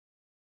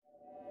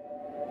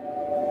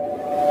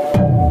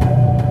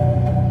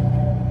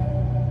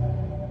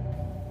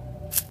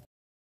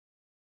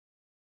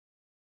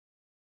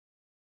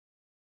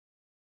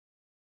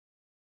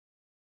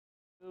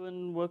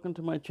welcome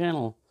to my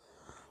channel.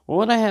 Well,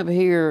 what I have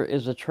here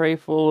is a tray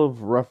full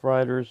of Rough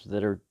Riders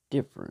that are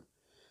different.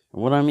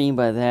 And what I mean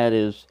by that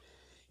is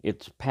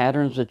it's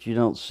patterns that you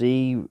don't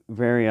see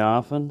very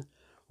often,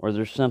 or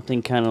there's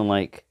something kind of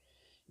like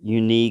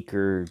unique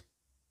or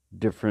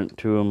different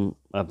to them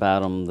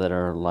about them that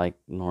are like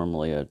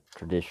normally a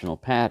traditional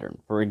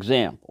pattern. For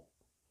example,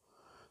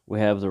 we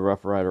have the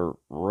Rough Rider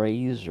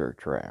Razor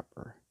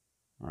Trapper.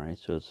 Alright,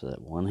 so it's that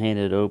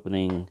one-handed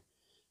opening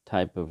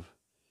type of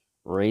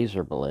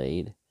razor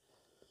blade,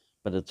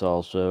 but it's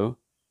also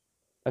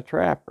a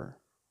trapper.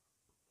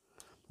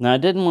 Now, I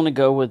didn't want to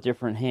go with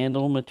different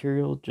handle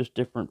material, just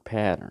different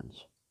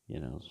patterns,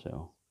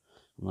 so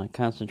I'm not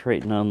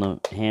concentrating on the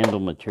handle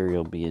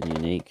material being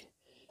unique,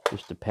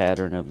 just the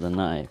pattern of the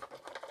knife.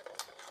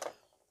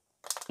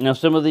 Now,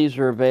 some of these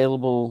are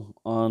available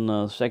on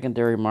the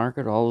secondary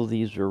market. All of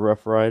these are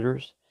Rough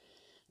Riders,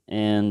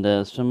 and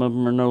some of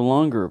them are no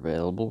longer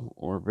available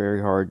or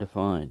very hard to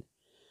find.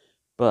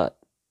 But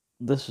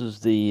this is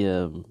the,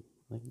 I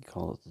can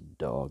call it the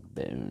dog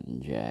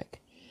bone jack.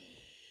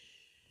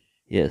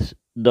 Yes,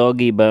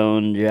 doggy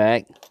bone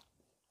jack.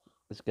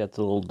 It's got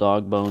the little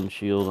dog bone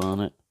shield on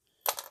it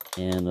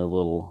and a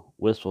little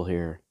whistle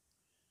here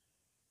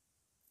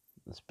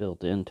that's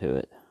built into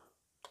it.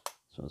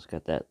 So it's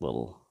got that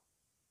little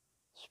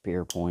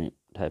spear point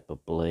type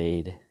of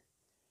blade.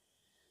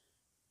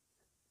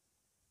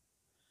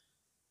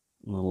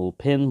 And a little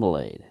pin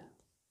blade.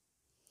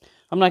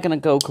 I'm not going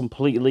to go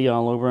completely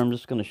all over. I'm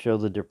just going to show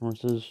the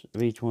differences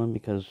of each one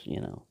because,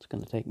 it's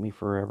going to take me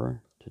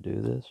forever to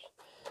do this.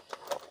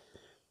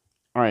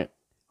 Alright,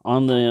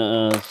 on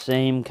the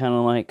same kind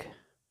of like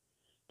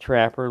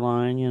trapper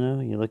line, you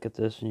look at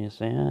this and you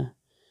say,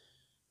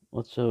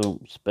 what's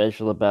so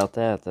special about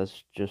that?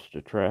 That's just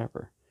a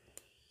trapper.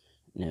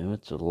 No,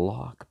 it's a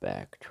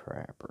lockback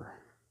trapper.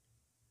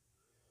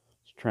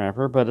 It's a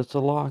trapper, but it's a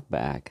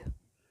lockback.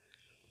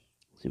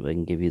 See if I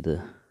can give you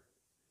the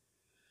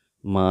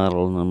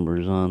model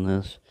numbers on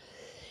this.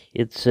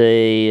 It's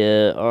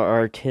a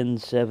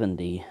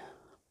RR1070,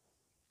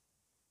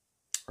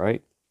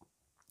 right?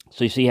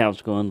 So you see how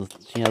it's going,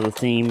 see how the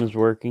theme is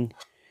working?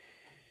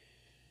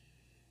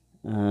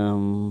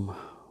 What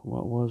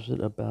was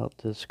it about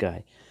this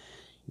guy?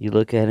 You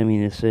look at him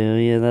and you say, oh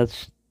yeah,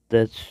 that's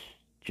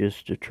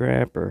just a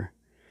trapper.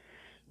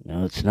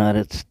 No, it's not,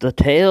 it's the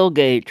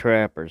tailgate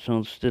trapper. So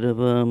instead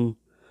of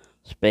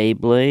spade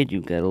blade,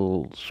 you've got a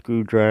little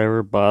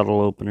screwdriver, bottle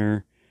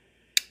opener.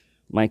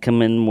 Might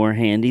come in more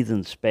handy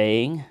than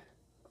spaying.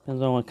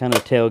 Depends on what kind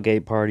of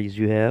tailgate parties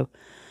you have.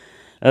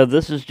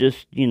 This is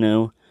just,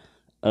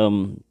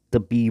 the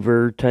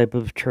beaver type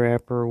of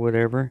trapper or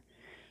whatever.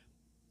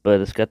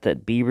 But it's got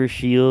that beaver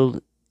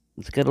shield.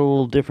 It's got a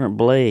little different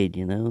blade,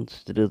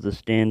 instead of the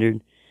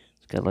standard.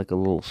 It's got like a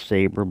little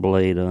saber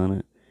blade on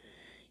it.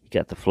 You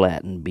got the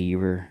flattened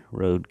beaver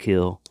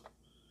roadkill.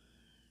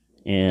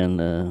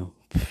 And a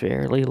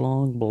fairly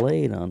long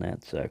blade on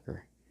that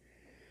sucker.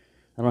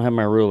 I don't have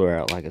my ruler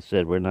out. Like I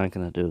said, we're not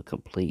going to do a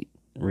complete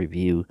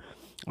review.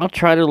 I'll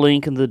try to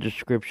link in the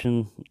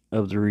description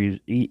of every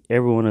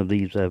one of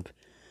these I've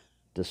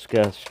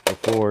discussed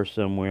before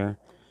somewhere.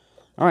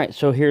 Alright,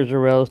 so here's a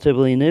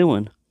relatively new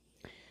one.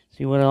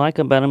 See, what I like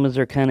about them is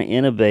they're kind of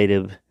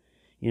innovative.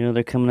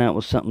 They're coming out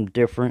with something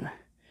different.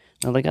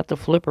 Now, they got the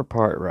flipper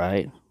part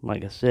right,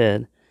 like I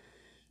said.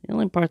 The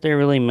only part they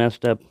really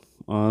messed up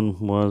on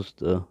was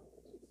the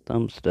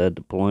thumb stud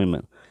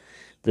deployment.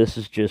 This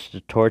is just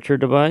a torture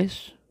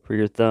device for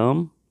your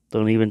thumb.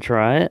 Don't even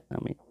try it.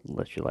 I mean,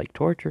 unless you like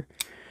torture,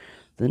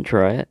 then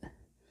try it.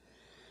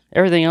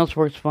 Everything else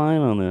works fine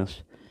on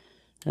this.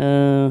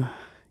 Yeah,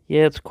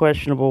 it's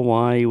questionable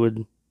why you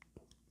would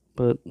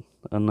put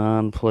a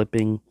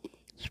non-flipping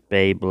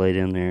spade blade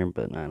in there,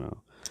 but I don't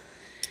know.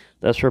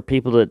 That's for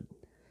people that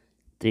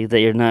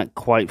are not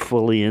quite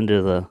fully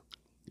into the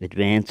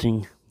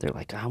advancing. They're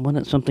like, I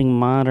want something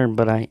modern,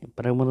 but I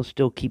want to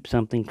still keep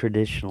something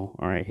traditional.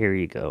 All right, here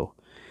you go.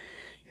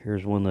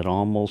 Here's one that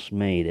almost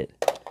made it.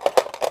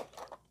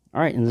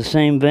 All right, in the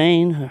same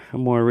vein, a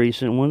more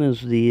recent one is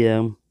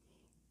the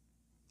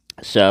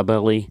saw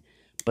belly,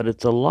 but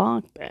it's a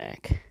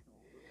lockback.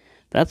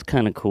 That's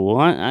kind of cool.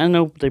 I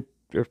know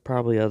there's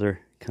probably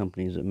other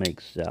companies that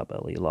make saw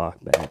belly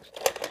lockbacks.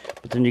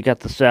 But then you got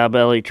the saw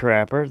belly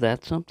trapper.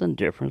 That's something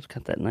different. It's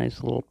got that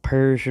nice little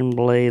Persian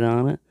blade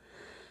on it.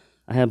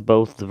 I have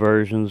both the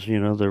versions,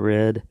 the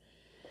red,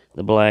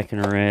 the black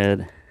and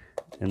red,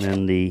 and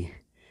then the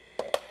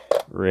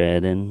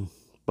red and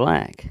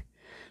black.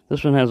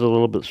 This one has a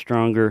little bit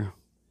stronger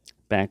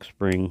back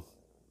spring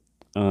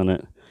on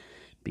it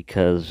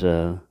because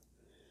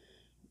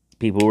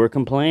people were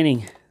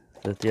complaining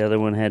that the other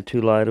one had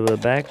too light of a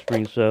back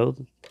spring, so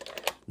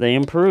they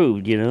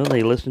improved,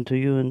 they listened to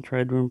you and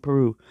tried to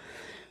improve.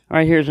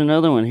 Alright, here's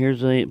another one.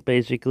 Here's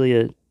basically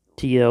a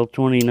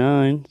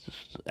TL29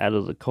 out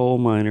of the coal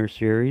miner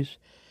series,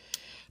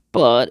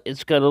 but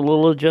it's got a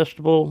little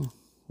adjustable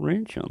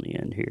wrench on the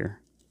end here,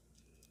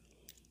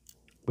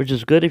 which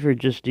is good if you're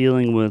just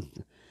dealing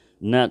with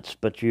nuts,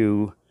 but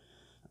you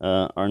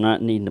are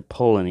not needing to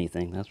pull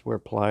anything. That's where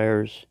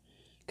pliers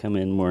come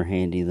in more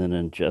handy than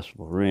an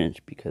adjustable wrench,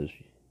 because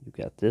you've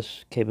got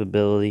this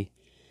capability,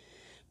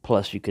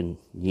 plus you can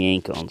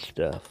yank on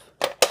stuff,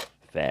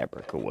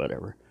 fabric or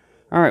whatever.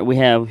 Alright, we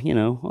have,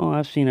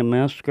 I've seen a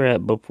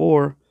muskrat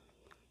before,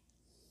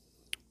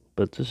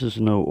 but this is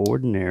no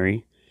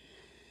ordinary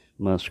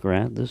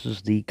muskrat. This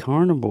is the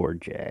carnivore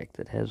jack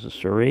that has a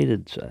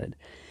serrated side.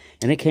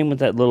 And it came with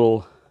that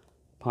little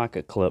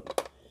pocket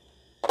clip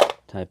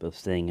type of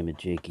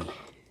thingamajiggy.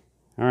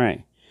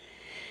 Alright,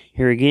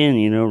 here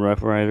again,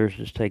 Rough Ryder's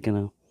just taking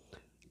a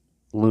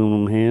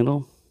aluminum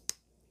handle.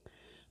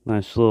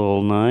 Nice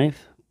little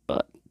knife,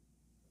 but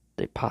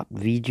they popped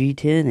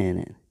VG10 in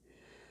it.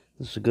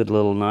 This is a good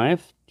little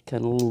knife,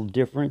 kind of a little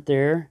different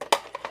there.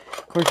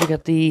 Of course, you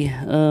got the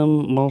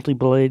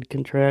multi-blade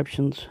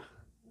contraptions.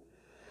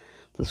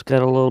 This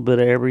got a little bit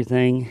of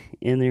everything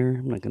in there.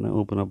 I'm not going to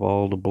open up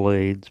all the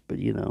blades, but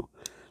a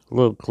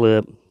little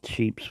clip,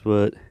 sheep's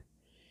foot.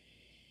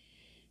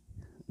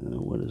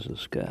 What is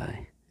this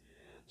guy?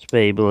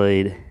 Spay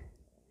blade.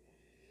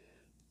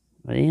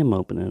 I am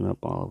opening up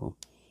all of them.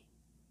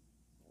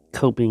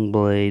 Coping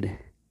blade.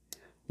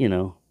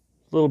 A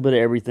little bit of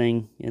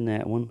everything in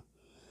that one.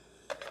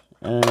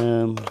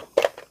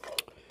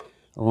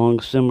 Along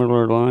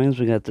similar lines,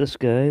 we got this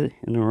guy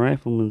in the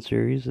Rifleman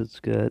series. It's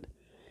got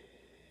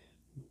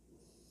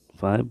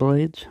 5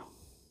 blades.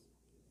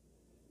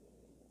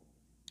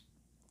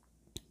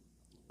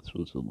 This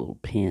one's a little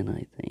pin,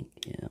 I think.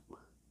 Yeah.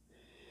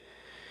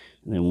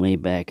 And then way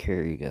back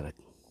here, you got a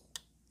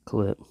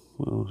clip.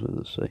 What was I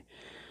going to say?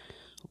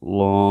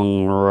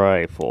 Long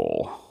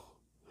rifle.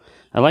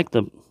 I like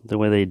the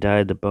way they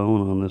dyed the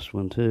bone on this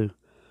one too.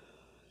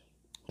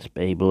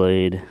 Spay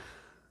blade.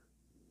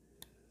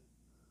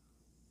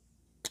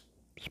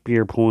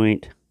 Spear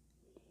point.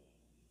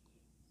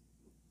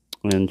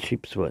 And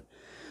sheep's foot.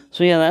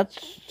 So yeah,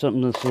 that's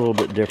something that's a little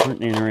bit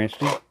different and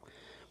interesting.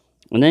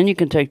 And then you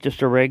can take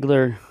just a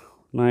regular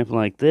knife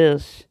like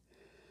this,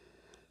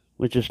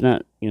 which is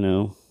not,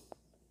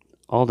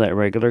 all that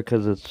regular,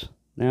 because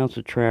now it's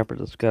a trapper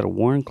that's got a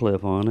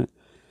Warncliffe on it.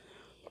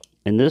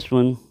 And this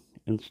one,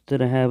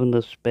 instead of having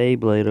the spay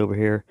blade over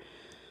here,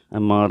 I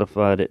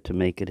modified it to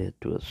make it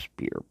into a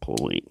spear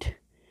point.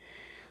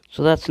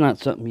 So that's not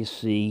something you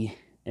see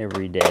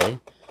every day.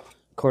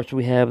 Of course,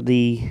 we have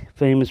the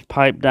famous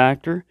Pipe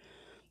Doctor.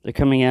 They're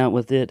coming out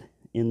with it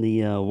in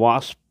the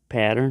wasp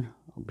pattern.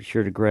 I'll be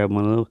sure to grab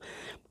one of those.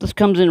 This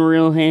comes in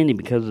real handy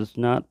because it's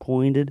not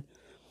pointed.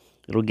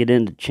 It'll get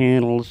into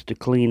channels to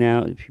clean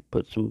out. If you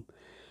put some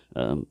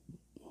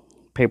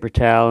paper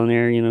towel in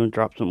there,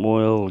 drop some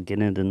oil, it'll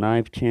get into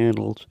knife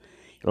channels.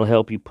 It'll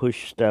help you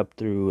push stuff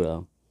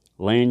through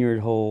lanyard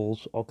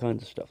holes, all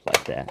kinds of stuff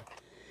like that.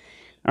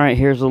 Alright,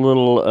 here's a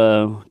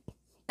little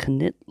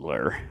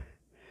canoodler.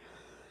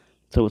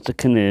 So it's a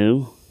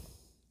canoe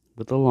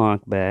with a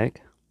lock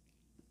back,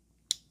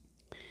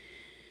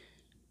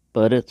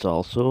 but it's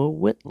also a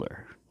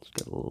whittler. It's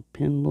got a little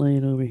pin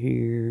blade over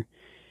here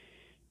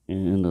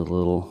and a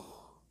little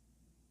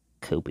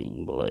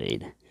coping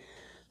blade.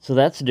 So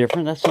that's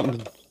different. That's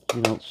something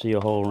you don't see a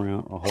whole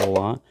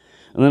lot.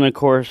 And then of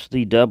course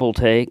the double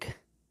take,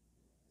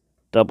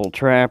 double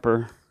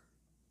trapper.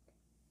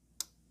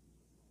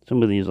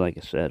 Some of these, like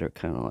I said, are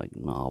kind of like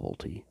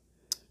novelty.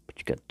 But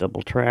you got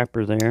double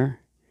trapper there.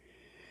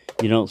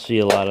 You don't see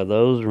a lot of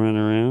those running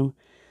around.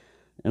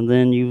 And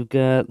then you've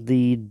got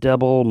the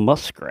double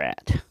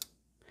muskrat.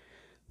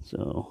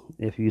 So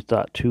if you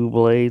thought 2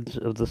 blades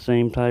of the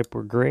same type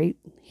were great,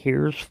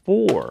 here's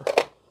 4.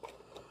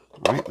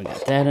 Alright, we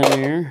got that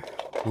in there.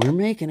 We're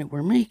making it,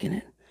 we're making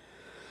it.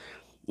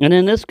 And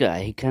then this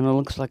guy, he kind of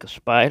looks like a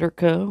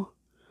Spyderco.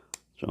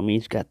 So I mean,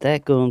 he's got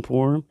that going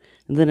for him.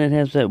 And then it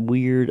has that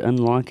weird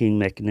unlocking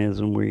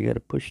mechanism where you got to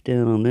push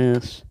down on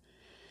this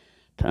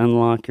to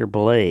unlock your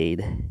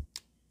blade.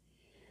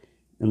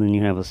 And then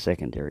you have a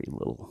secondary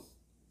little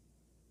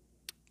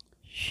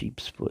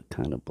sheep's foot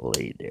kind of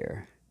blade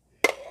there.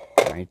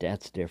 Alright,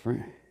 that's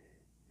different.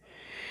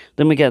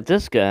 Then we got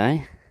this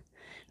guy.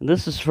 And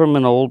this is from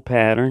an old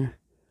pattern.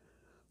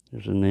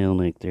 There's a nail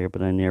nick there,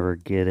 but I never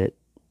get it.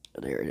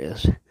 There it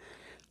is.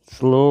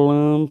 It's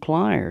little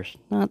pliers.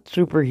 Not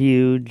super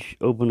huge,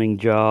 opening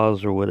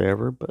jaws or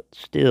whatever, but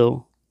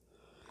still.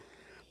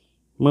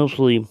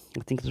 Mostly,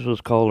 I think this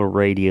was called a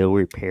radio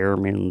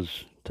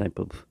repairman's type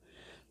of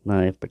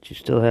knife, but you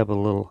still have a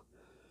little.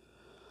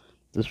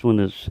 This one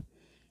is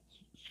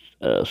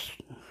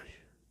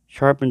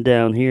sharpened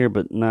down here,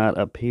 but not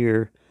up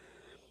here,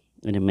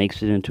 and it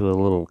makes it into a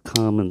little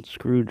common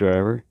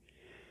screwdriver.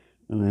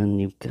 And then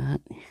you've gotta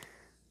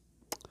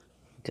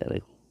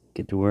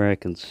get to where I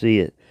can see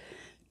it.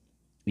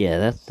 Yeah,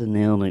 that's the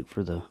nail nick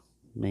for the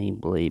main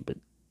blade, but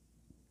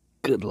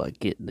good luck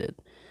getting it.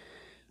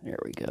 There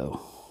we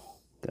go.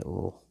 Got a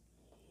little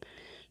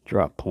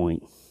drop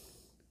point,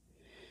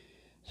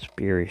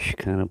 spearish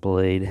kind of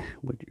blade.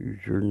 What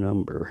is your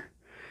number?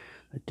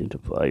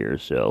 Identify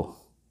yourself.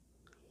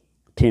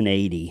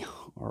 1080,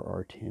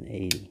 RR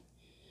 1080.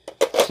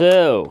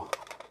 So,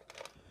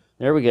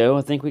 There we go.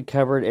 I think we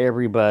covered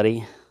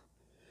everybody.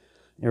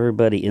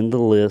 Everybody in the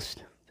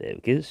list.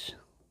 Focus.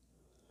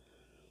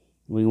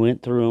 We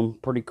went through them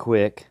pretty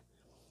quick.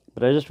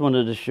 But I just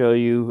wanted to show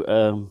you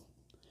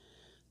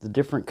the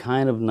different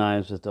kind of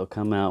knives that they'll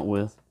come out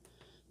with.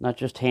 Not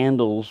just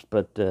handles,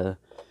 but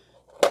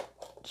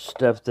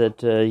stuff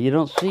that you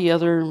don't see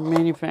other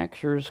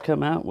manufacturers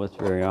come out with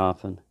very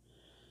often.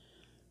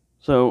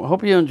 So,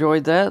 hope you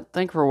enjoyed that.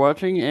 Thanks for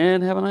watching,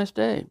 and have a nice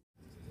day.